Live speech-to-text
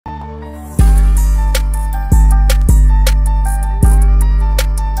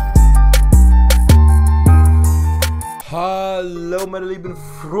Hallo meine lieben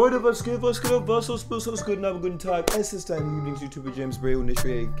Freunde, was geht, was guten Abend, guten Tag. Es ist dein Lieblings-YouTuber James Bray und ich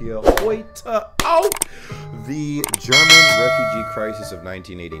reagiere heute auf the German refugee crisis of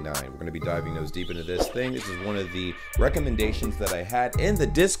 1989. We're going to be diving nose deep into this thing. This is one of the recommendations that I had in the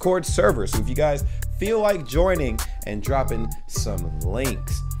Discord server. So if you guys feel like joining and dropping some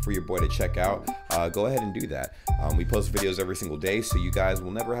links for your boy to check out, go ahead and do that. We post videos every single day, so you guys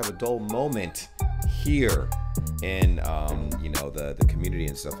will never have a dull moment here in you know, the community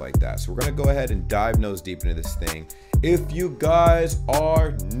and stuff like that. So we're gonna go ahead and dive nose deep into this thing. If you guys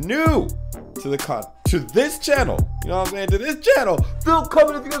are new to this channel, you know what I'm saying, to this channel,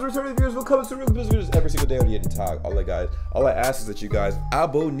 willkommen. If you guys are returning viewers, willkommen to videos every single day on jeden Tag. All I ask is that you guys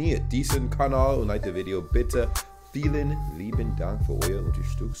abonniert diesen Kanal und like the video bitte. Vielen lieben Dank für eure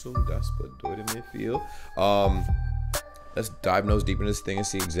Unterstützung, das bedeutet mir viel. Let's dive nose deep into this thing and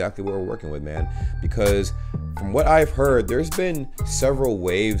see exactly what we're working with, man. Because from what I've heard, there's been several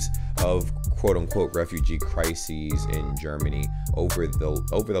waves of quote-unquote refugee crises in Germany over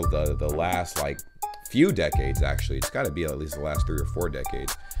the last like few decades. Actually, it's got to be at least the last 3 or 4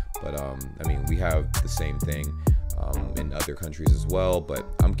 decades. But I mean, we have the same thing in other countries as well. But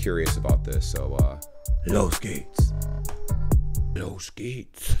I'm curious about this. So, los geht's. Los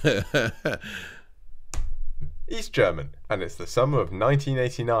geht's. East German, and it's the summer of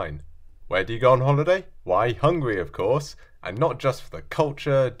 1989. Where do you go on holiday? Why, Hungary, of course, and not just for the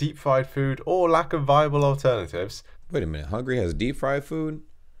culture, deep-fried food, or lack of viable alternatives. Wait a minute, Hungary has deep-fried food?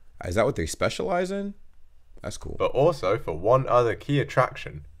 Is that what they specialize in? That's cool. But also for one other key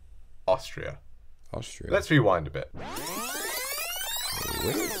attraction, Austria. Austria. Let's rewind a bit.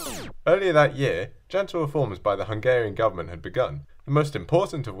 Earlier that year, gentle reforms by the Hungarian government had begun, the most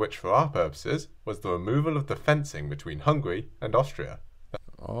important of which for our purposes was the removal of the fencing between Hungary and Austria.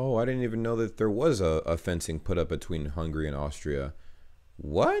 Oh, I didn't even know that there was a fencing put up between Hungary and Austria.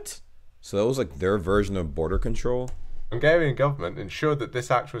 What? So that was like their version of border control? The Hungarian government ensured that this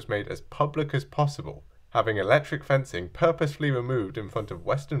act was made as public as possible, having electric fencing purposefully removed in front of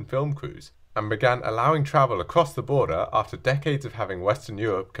Western film crews, and began allowing travel across the border after decades of having Western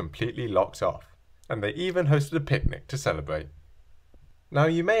Europe completely locked off. And they even hosted a picnic to celebrate. Now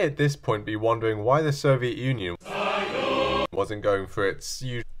you may at this point be wondering why the Soviet Union wasn't going for its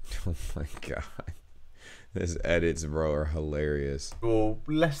usual Oh my god. These edits, bro, are hilarious.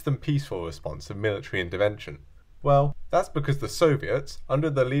 Less than peaceful response to military intervention. Well, that's because the Soviets, under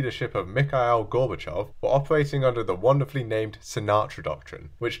the leadership of Mikhail Gorbachev, were operating under the wonderfully named Sinatra Doctrine,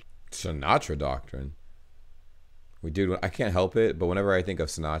 which... Sinatra Doctrine? Dude, I can't help it, but whenever I think of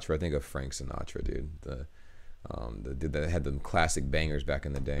Sinatra, I think of Frank Sinatra, dude. The dude that had them classic bangers back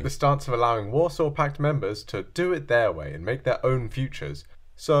in the day. The stance of allowing Warsaw Pact members to do it their way and make their own futures.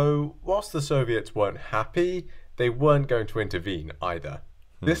 So, whilst the Soviets weren't happy, they weren't going to intervene either.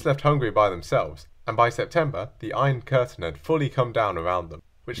 This left Hungary by themselves, and by September, the Iron Curtain had fully come down around them,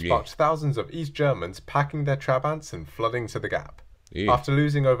 which sparked thousands of East Germans packing their Trabants and flooding to the gap. After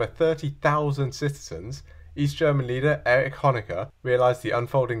losing over 30,000 citizens, East German leader Erich Honecker realized the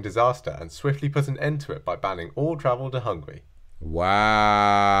unfolding disaster and swiftly put an end to it by banning all travel to Hungary. Wow,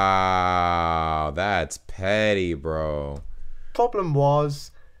 that's petty, bro. Problem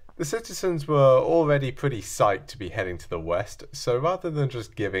was, the citizens were already pretty psyched to be heading to the west, so rather than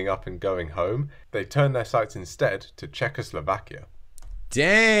just giving up and going home, they turned their sights instead to Czechoslovakia.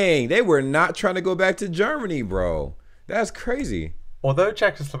 Dang, they were not trying to go back to Germany, bro. That's crazy. Although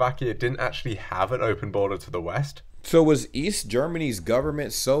Czechoslovakia didn't actually have an open border to the west. So was East Germany's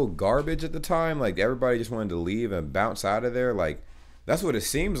government so garbage at the time? Like everybody just wanted to leave and bounce out of there? Like that's what it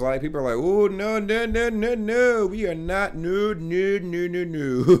seems like. People are like, oh, no, we are not, no.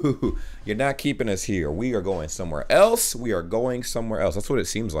 You're not keeping us here. We are going somewhere else. That's what it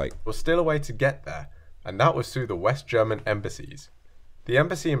seems like. There was still a way to get there, and that was through the West German embassies. The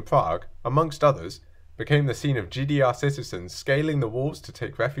embassy in Prague, amongst others, became the scene of GDR citizens scaling the walls to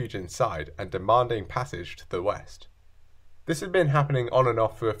take refuge inside and demanding passage to the west. This had been happening on and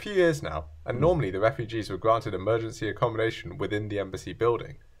off for a few years now, and normally the refugees were granted emergency accommodation within the embassy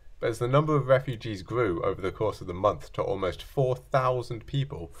building. But as the number of refugees grew over the course of the month to almost 4,000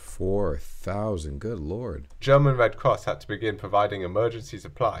 people... 4,000, good lord. German Red Cross had to begin providing emergency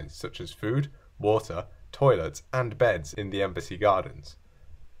supplies such as food, water, toilets and beds in the embassy gardens.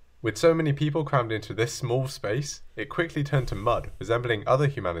 With so many people crammed into this small space, it quickly turned to mud, resembling other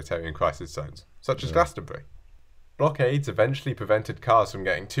humanitarian crisis zones, such as Glastonbury. Blockades eventually prevented cars from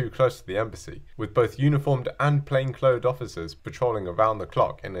getting too close to the embassy, with both uniformed and plainclothes officers patrolling around the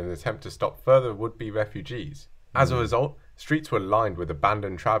clock in an attempt to stop further would-be refugees. As a result, Streets were lined with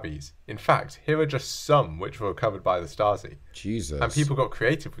abandoned trabbies. In fact, here are just some which were recovered by the Stasi. Jesus. And people got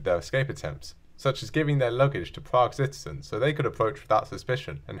creative with their escape attempts, such as giving their luggage to Prague citizens so they could approach without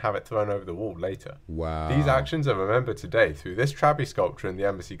suspicion and have it thrown over the wall later. Wow. These actions are remembered today through this trabby sculpture in the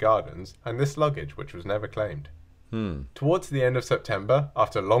embassy gardens and this luggage which was never claimed. Towards the end of September,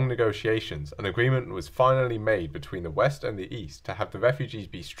 after long negotiations, an agreement was finally made between the West and the East to have the refugees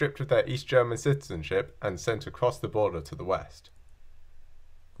be stripped of their East German citizenship and sent across the border to the West.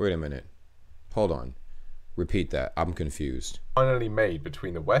 Wait a minute. Hold on. Repeat that. I'm confused. Finally made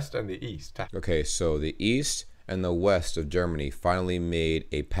between the West and the East. Okay, so the East and the West of Germany finally made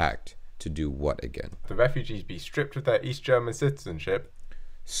a pact to do what again? The refugees be stripped of their East German citizenship.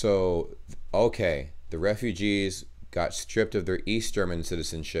 So, okay. The refugees got stripped of their East German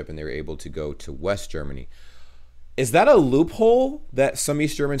citizenship and they were able to go to West Germany. Is that a loophole that some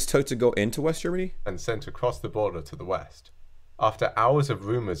East Germans took to go into West Germany? And sent across the border to the West. After hours of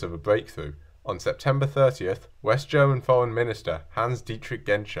rumours of a breakthrough, on September 30th, West German Foreign Minister Hans-Dietrich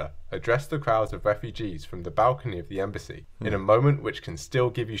Genscher addressed the crowds of refugees from the balcony of the embassy in a moment which can still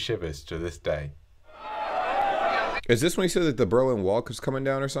give you shivers to this day. Is this when he said that the Berlin Wall was coming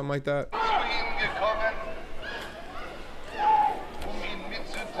down or something like that?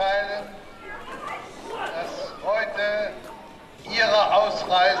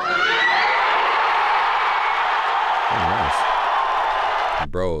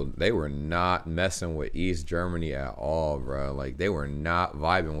 Bro, they were not messing with East Germany at all, bro. Like, they were not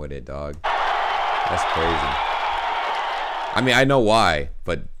vibing with it, dog. That's crazy. I mean, I know why,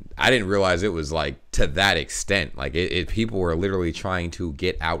 but I didn't realize it was, like, to that extent. Like, people were literally trying to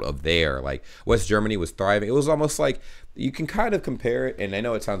get out of there. Like, West Germany was thriving. It was almost like, you can kind of compare it, and I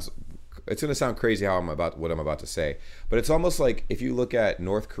know it's going to sound crazy what I'm about to say, but it's almost like if you look at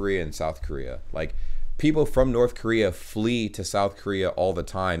North Korea and South Korea, like, people from North Korea flee to South Korea all the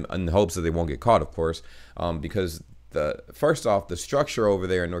time in hopes that they won't get caught, of course, because first off, the structure over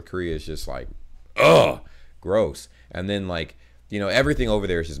there in North Korea is just like, ugh, gross. And then, like, you know, everything over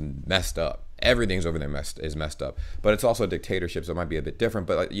there is just messed up. Everything's over there is messed up. But it's also a dictatorship, so it might be a bit different.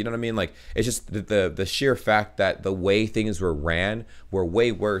 But, like, you know what I mean? Like, it's just the sheer fact that the way things were ran were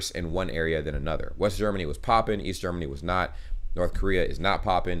way worse in one area than another. West Germany was popping, East Germany was not. North Korea is not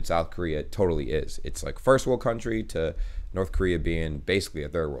popping. South Korea totally is. It's like first world country to North Korea being basically a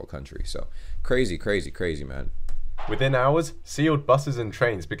third world country. So crazy, crazy, crazy, man. Within hours, sealed buses and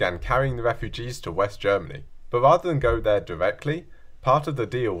trains began carrying the refugees to West Germany. But rather than go there directly, part of the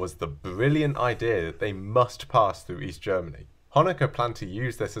deal was the brilliant idea that they must pass through East Germany. Honecker planned to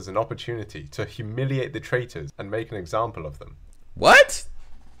use this as an opportunity to humiliate the traitors and make an example of them. What?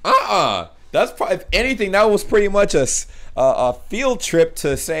 That's probably, if anything, that was pretty much a field trip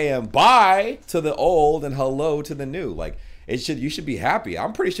to saying bye to the old and hello to the new. Like, you should be happy.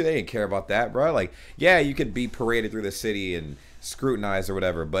 I'm pretty sure they didn't care about that, bro. Like, yeah, you could be paraded through the city and scrutinized or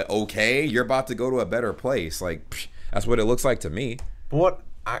whatever, but okay, you're about to go to a better place. Like, psh, that's what it looks like to me. But what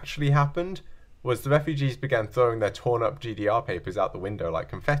actually happened was the refugees began throwing their torn up GDR papers out the window like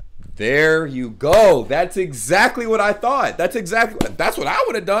confetti. There you go. That's exactly what I thought. That's what I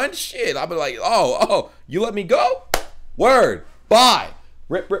would have done. Shit, I'd be like, oh, you let me go? Word, bye.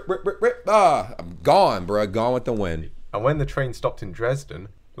 Rip. I'm gone, bro. Gone with the wind. And when the train stopped in Dresden,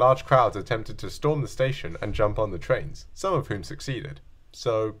 large crowds attempted to storm the station and jump on the trains, some of whom succeeded.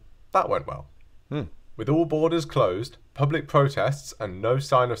 So that went well. With all borders closed, public protests, and no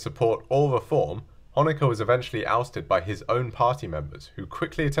sign of support or reform, Honecker was eventually ousted by his own party members, who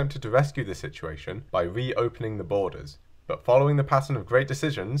quickly attempted to rescue the situation by reopening the borders. But following the pattern of great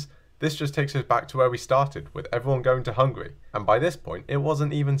decisions, this just takes us back to where we started, with everyone going to Hungary, and by this point it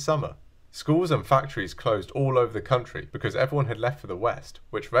wasn't even summer. Schools and factories closed all over the country because everyone had left for the West,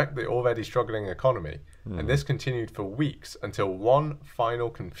 which wrecked the already struggling economy, and this continued for weeks until one final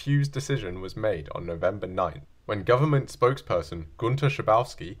confused decision was made on November 9th, when government spokesperson Gunter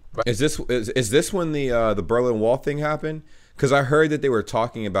Schabowski... Is this when the Berlin Wall thing happened? Because I heard that they were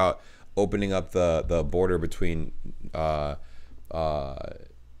talking about opening up the border between like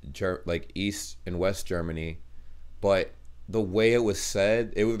East and West Germany, but the way it was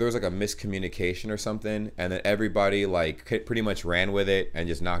said, there was like a miscommunication or something, and then everybody like pretty much ran with it and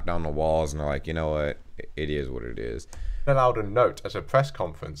just knocked down the walls, and they're like, you know what, it is what it is. Allowed a note at a press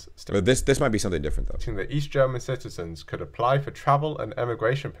conference. But this might be something different though. That East German citizens could apply for travel and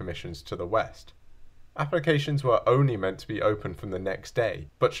emigration permissions to the West. Applications were only meant to be open from the next day,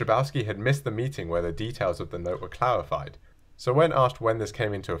 but Schabowski had missed the meeting where the details of the note were clarified. So when asked when this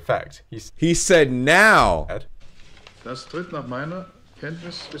came into effect, he said now. Das tritt nach meiner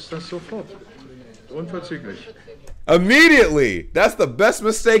Kenntnis ist das sofort. Unverzüglich. Immediately. That's the best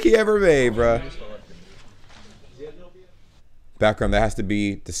mistake he ever made, bruh. Background, that has to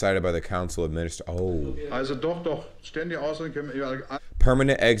be decided by the council administrator. Oh.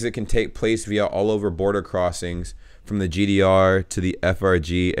 Permanent exit can take place via all over border crossings from the GDR to the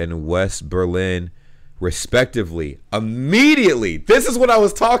FRG and West Berlin, respectively. Immediately. This is what I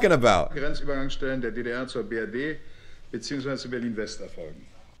was talking about.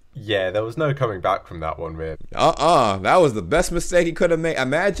 Yeah, there was no coming back from that one, man. That was the best mistake he could have made.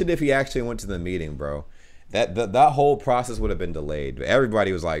 Imagine if he actually went to the meeting, bro. That whole process would have been delayed.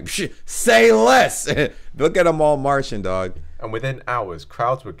 Everybody was like, say less. Look at them all marching, dog. And within hours,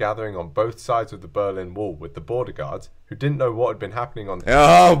 crowds were gathering on both sides of the Berlin Wall with the border guards who didn't know what had been happening on the...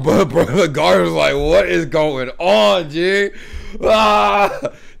 Oh, but bro, the guard was like, what is going on, G? Ah!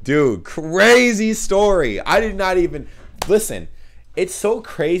 Dude, crazy story. I did not even... Listen, it's so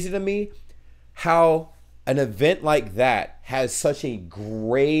crazy to me how an event like that has such a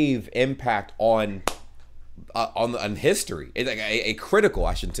grave impact on history. It's like a critical,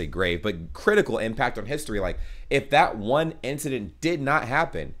 I shouldn't say grave, but critical impact on history. Like, if that one incident did not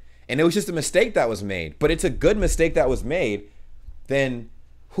happen and it was just a mistake that was made, but it's a good mistake that was made, then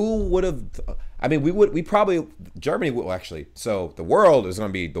who would have... I mean, we probably... Germany will actually... So the world is going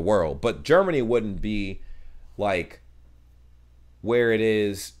to be the world, but Germany wouldn't be like where it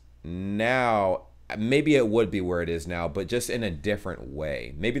is now. Maybe it would be where it is now, but just in a different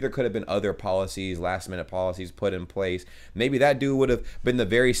way. Maybe there could have been other policies, last minute policies put in place. Maybe that dude would have been the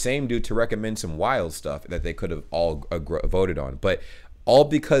very same dude to recommend some wild stuff that they could have all voted on. But all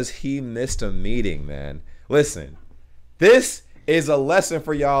because he missed a meeting, man. Listen, this is a lesson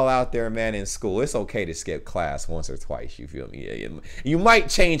for y'all out there, man, in school. It's okay to skip class once or twice, you feel me? Yeah, you might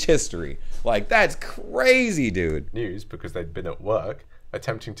change history. Like, that's crazy, dude. News because they'd been at work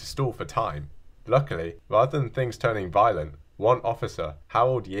attempting to stall for time. Luckily, rather than things turning violent, one officer,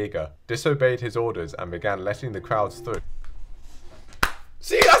 Harold Jäger, disobeyed his orders and began letting the crowds through.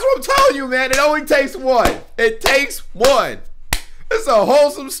 See, that's what I'm telling you, man. It only takes one. It takes one. It's a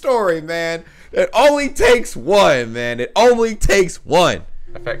wholesome story, man. It only takes one, man. It only takes one.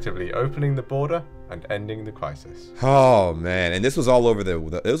 Effectively opening the border and ending the crisis. Oh, man. And this was all over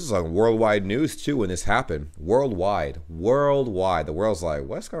this was on worldwide news, too, when this happened. Worldwide. Worldwide. The world's like,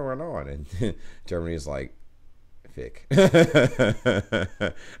 what's going on? And Germany's like, fick.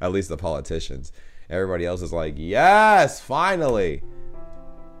 At least the politicians. Everybody else is like, yes, finally.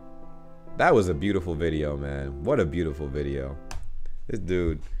 That was a beautiful video, man. What a beautiful video. This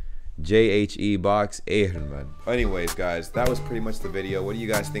dude... JHE box Ehrenmann. Anyways, guys, that was pretty much the video. What do you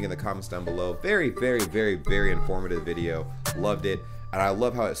guys think in the comments down below? Very, very, very, very informative video. Loved it. And I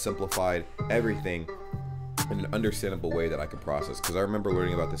love how it simplified everything in an understandable way that I could process. Because I remember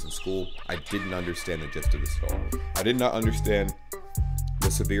learning about this in school. I didn't understand the gist of this at all. I did not understand the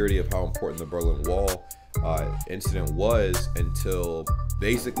severity of how important the Berlin Wall incident was until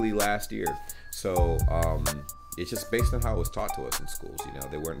basically last year. So, it's just based on how it was taught to us in schools. You know,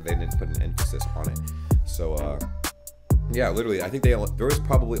 they didn't put an emphasis on it. So yeah, literally, I think there was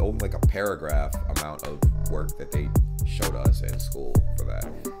probably only like a paragraph amount of work that they showed us in school for that,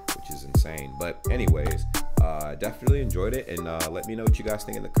 which is insane. But anyways, definitely enjoyed it, and let me know what you guys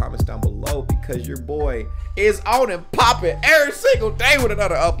think in the comments down below, because your boy is on and popping every single day with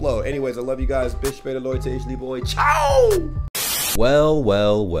another upload. Anyways, I love you guys. Bish, Beta, Lloyd, Lee boy. Ciao. Well,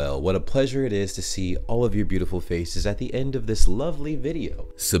 well, well, what a pleasure it is to see all of your beautiful faces at the end of this lovely video.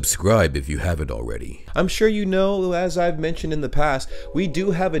 Subscribe if you haven't already. I'm sure you know, as I've mentioned in the past, we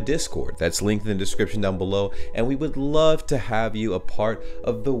do have a Discord that's linked in the description down below, and we would love to have you a part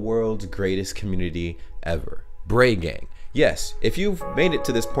of the world's greatest community ever, Bray Gang. Yes, if you've made it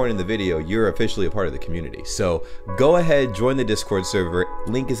to this point in the video, you're officially a part of the community. So go ahead, join the Discord server.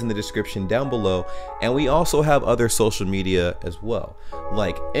 Link is in the description down below. And we also have other social media as well,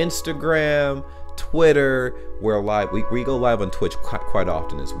 like Instagram, Twitter. We're live. We go live on Twitch quite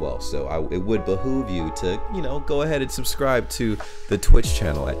often as well. So it would behoove you to, you know, go ahead and subscribe to the Twitch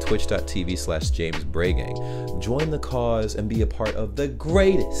channel at twitch.tv/JamesBrayGang. Join the cause and be a part of the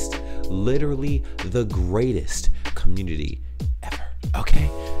greatest, literally the greatest community ever. Okay,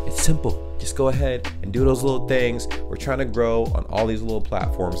 it's simple. Just go ahead and do those little things. We're trying to grow on all these little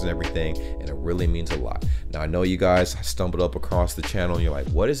platforms and everything, and it really means a lot. Now, I know you guys stumbled up across the channel and you're like,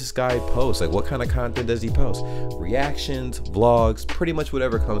 what does this guy post? Like, what kind of content does he post? Reactions, vlogs, pretty much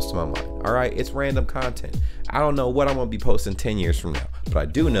whatever comes to my mind. All right, it's random content. I don't know what I'm gonna be posting 10 years from now, but I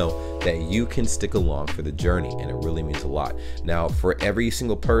do know that you can stick along for the journey, and it really means a lot. Now, for every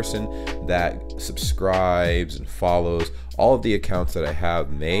single person that subscribes and follows all of the accounts that I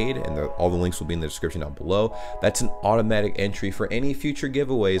have made, and all the links will be in the description down below, that's an automatic entry for any future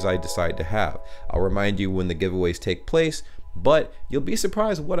giveaways I decide to have. I'll remind you when the giveaways take place, but you'll be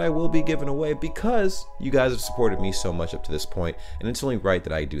surprised what I will be giving away because you guys have supported me so much up to this point, and it's only right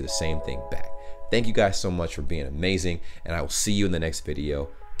that I do the same thing back. Thank you guys so much for being amazing, and I will see you in the next video.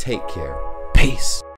 Take care. Peace.